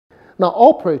Now,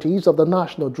 operatives of the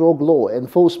National Drug Law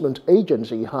Enforcement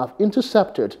Agency have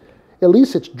intercepted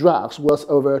illicit drugs worth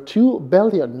over 2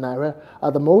 billion naira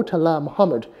at the Murtala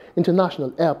Mohammed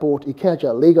International Airport,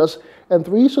 Ikeja, Lagos, and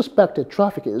 3 suspected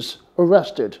traffickers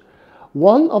arrested.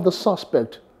 One of the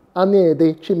suspects,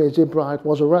 N2BN Bright,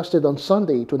 was arrested on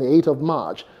Sunday, 28th of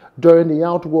March, during the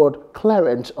outward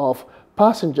clearance of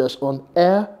passengers on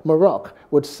Air Maroc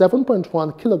with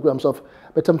 7.1 kilograms of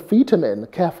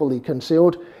methamphetamine carefully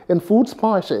concealed in food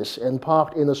spices and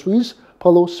packed in a Swiss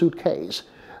polo suitcase.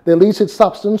 The illicit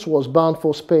substance was bound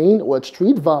for Spain with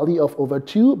street value of over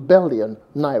 2 billion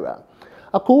naira.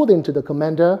 According to the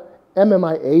commander,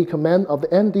 MMIA command of the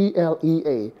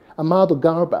NDLEA, Amado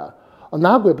Garba,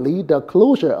 arguably the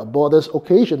closure of borders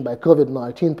occasioned by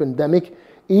COVID-19 pandemic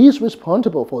is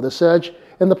responsible for the surge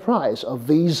in the price of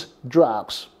these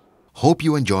drugs. Hope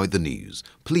you enjoyed the news.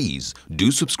 Please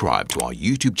do subscribe to our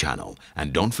YouTube channel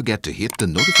and don't forget to hit the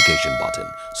notification button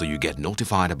so you get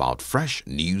notified about fresh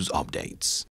news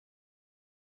updates.